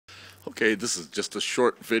Okay, this is just a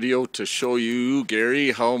short video to show you,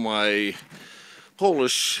 Gary, how my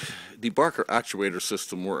Polish Debarker actuator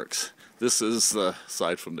system works. This is the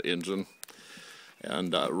side from the engine,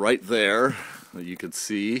 and right there you can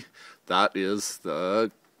see that is the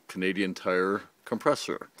Canadian Tire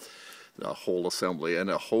compressor, the whole assembly, and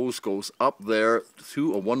a hose goes up there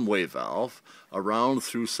through a one-way valve, around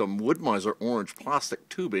through some Wood-Mizer orange plastic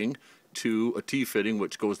tubing to a T-fitting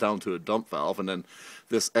which goes down to a dump valve, and then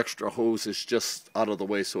this extra hose is just out of the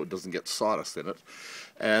way so it doesn't get sawdust in it.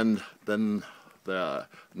 And then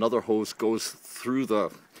another hose goes through the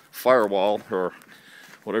firewall, or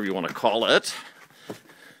whatever you want to call it,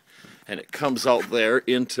 and it comes out there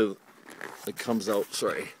into,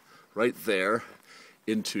 right there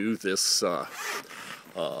into this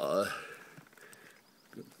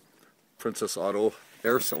Princess Auto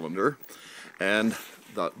air cylinder. And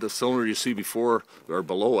the cylinder you see before or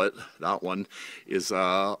below it, that one is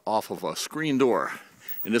off of a screen door,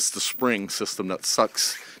 and it's the spring system that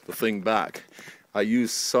sucks the thing back. I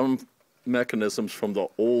use some mechanisms from the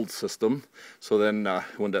old system, so then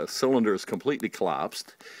when the cylinder is completely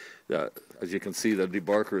collapsed, as you can see, the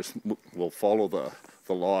debarkers will follow the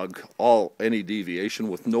log, any deviation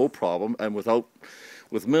with no problem, and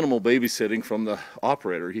with minimal babysitting from the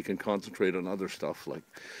operator. He can concentrate on other stuff like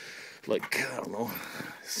I don't know,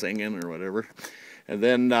 singing or whatever. And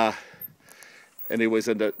then anyways,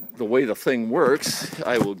 and the way the thing works,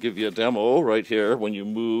 I will give you a demo right here. When you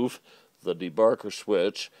move the debarker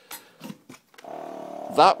switch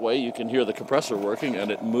that way, you can hear the compressor working, and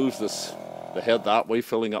it moves the head that way,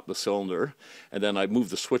 filling up the cylinder. And then I move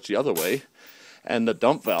the switch the other way, and the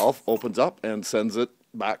dump valve opens up and sends it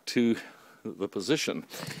back to the position.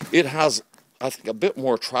 It has, I think, a bit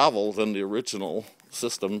more travel than the original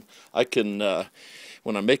system. I can,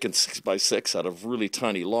 when I'm making 6x6 out of really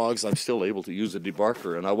tiny logs, I'm still able to use a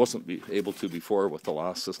debarker, and I wasn't able to before with the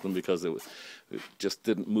last system because it just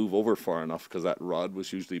didn't move over far enough because that rod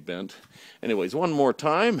was usually bent. Anyways, one more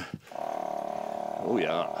time. Oh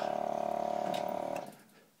yeah.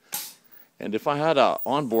 And if I had an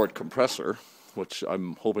onboard compressor, which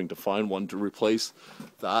I'm hoping to find one to replace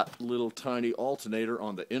that little tiny alternator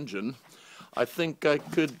on the engine, I think I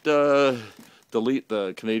could delete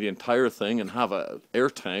the Canadian Tire thing and have an air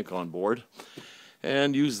tank on board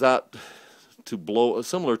and use that to blow,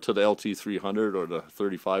 similar to the LT300 or the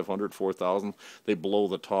 3500, 4000. They blow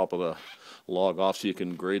the top of the log off so you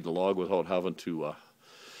can grade the log without having to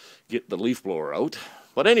get the leaf blower out.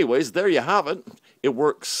 But anyways, there you have it. It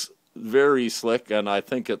works very slick, and I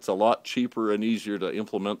think it's a lot cheaper and easier to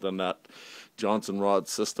implement than that Johnson rod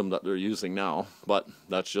system that they're using now. But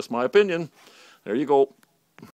that's just my opinion. There you go.